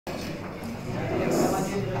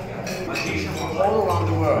all around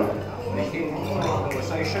the world. They came from all around the world.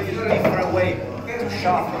 So I show you the different way to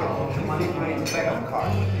shuffle, to manipulate the back of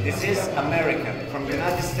card. This is American, from the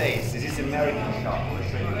United States. This is American shuffle. I'll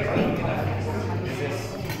show you this is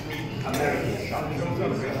American shuffle.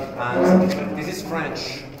 And this is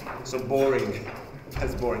French, so boring.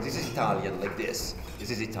 That's boring. This is Italian, like this. This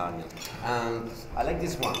is Italian. And I like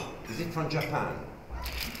this one. This is from Japan.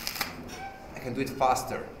 I can do it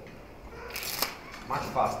faster. Much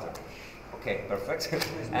faster. Okay, perfect.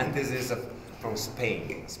 And this is from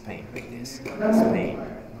Spain. Spain, like this. Spain.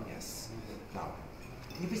 Yes. Now,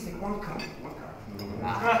 can you please take one card? One card.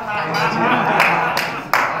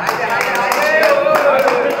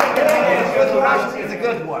 It's a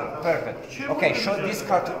good one. Perfect. Okay, show this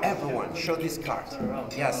card to everyone. Show this card.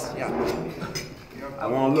 Yes, yeah. I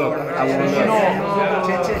want to look. I want to look.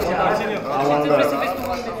 I want to look.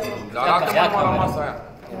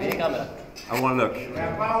 I want to look.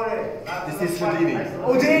 This is Houdini.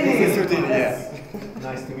 Houdini! This is Houdini, yes.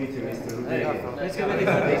 Nice to meet you, Mr. Houdini. It's a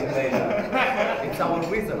pleasure. It's our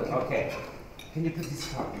wizard. Okay. Can you put this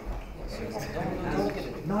card?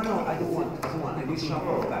 No, I don't want. I need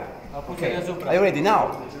shuffle back. Okay. Are you ready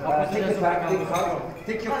now? Take it back.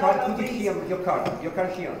 Take your card. Put it here. Your card. Your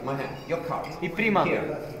card here. My hand. Your card.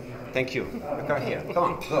 Here. Thank you. Your card here. Come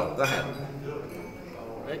on. Go ahead.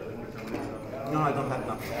 No, I don't have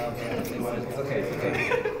nothing. It's okay. It's okay.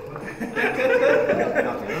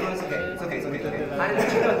 Nothing. No, it's okay. It's okay. It's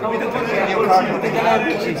okay. Your card.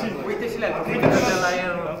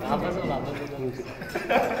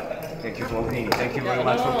 Thank you for playing. Thank you very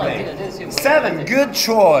much for playing. 7, good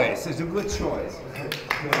choice. It's a good choice.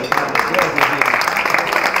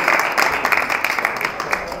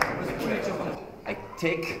 I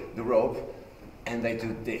take the rope and I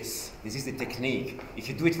do this. This is the technique. If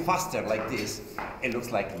you do it faster like this, it looks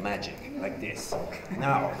like magic, like this.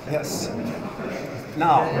 Now, yes.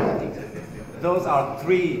 Now, those are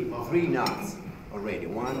three knots already.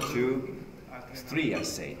 1, 2, 3, I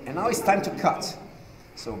say. And now it's time to cut.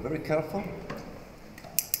 So very careful.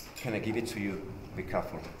 Can I give it to you? Be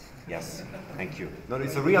careful. Yes, thank you. No,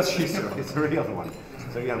 it's a real scissor. It's a real one.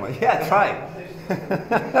 It's a real one. Yeah, try.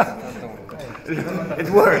 It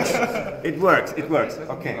works. It works. It works.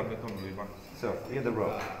 Okay. So here's the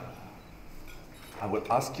rope. I will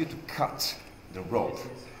ask you to cut the rope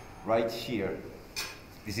right here.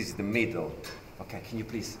 This is the middle. Okay. Can you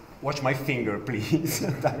please watch my finger, please?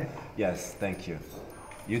 Yes. Thank you.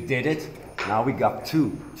 You did it. Now we got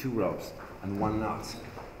two ropes and 1 knot.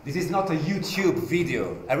 This is not a YouTube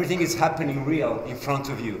video. Everything is happening real in front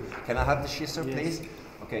of you. Can I have the scissor, please?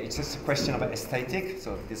 Okay, it's just a question about aesthetic.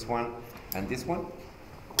 So this one and this one.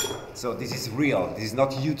 So this is real. This is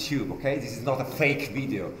not YouTube, okay? This is not a fake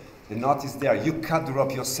video. The knot is there. You cut the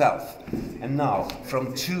rope yourself. And now,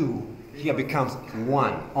 from 2, here becomes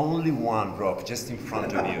 1. Only 1 rope just in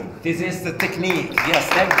front of you. This is the technique. Yes,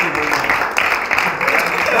 thank you very much.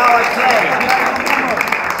 Now I play.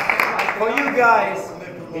 For you guys.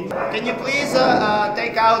 Can you please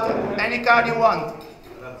take out any card you want?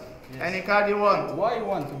 Any card you want. Why you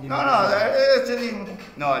want to give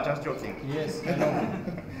No, I'm just joking. Yes, I know.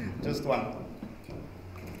 Just one.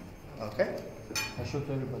 Okay? I show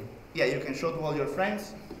to everybody. Yeah, you can show to all your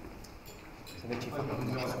friends.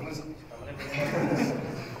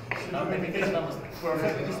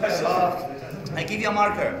 I give you a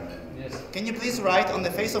marker. Yes. Can you please write on the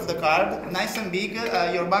face of the card, nice and big,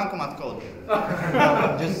 your bancomat code?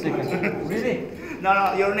 No, just a second. Really?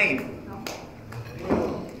 No, your name.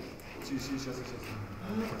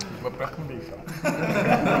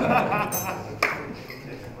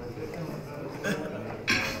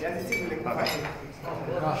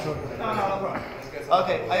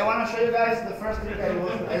 Okay, I want to show you guys the first trick I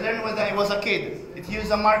learned when I was a kid. It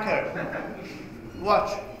used a marker.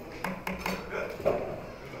 Watch.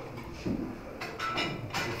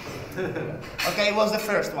 Okay, it was the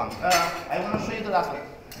first one. I want to show you the last one.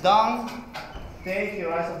 Don't take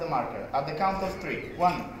your eyes off the marker. At the count of 3.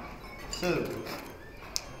 1, 2,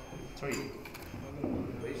 3.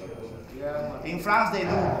 In France they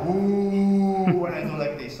do woo when I do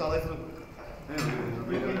like this. So let's look.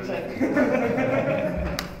 You can check.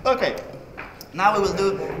 Okay. Now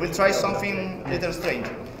we'll try something little strange.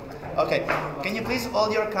 Okay. Can you please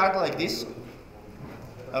hold your card like this?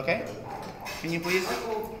 Okay. Can you please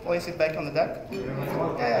place it back on the deck?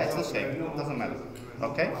 Yeah, it's the same. It doesn't matter.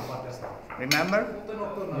 Okay? Remember?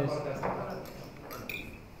 Yes.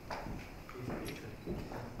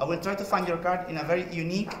 I will try to find your card in a very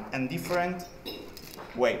unique and different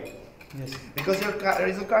way. Yes. Because your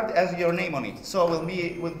result card has your name on it, so it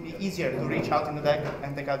will be easier to reach out in the deck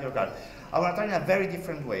and take out your card. I want to try in a very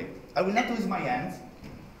different way. I will not use my hands.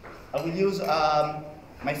 I will use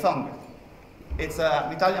my thumb. It's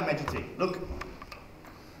an Italian magic trick. Look.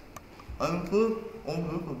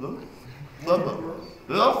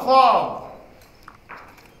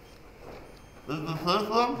 Is the first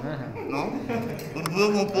one? No.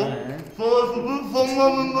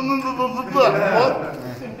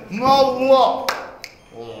 No.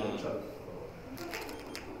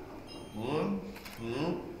 One,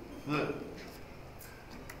 two, three.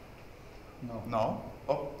 No. No.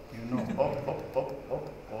 Up. You know.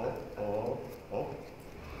 Up.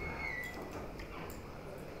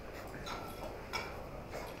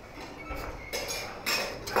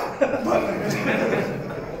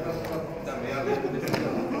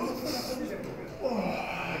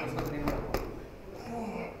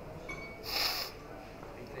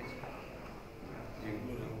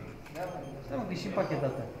 Da, mă, că e și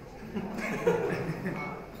pachetată.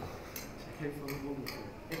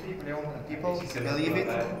 People believe it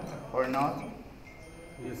or not.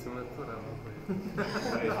 E semnătura,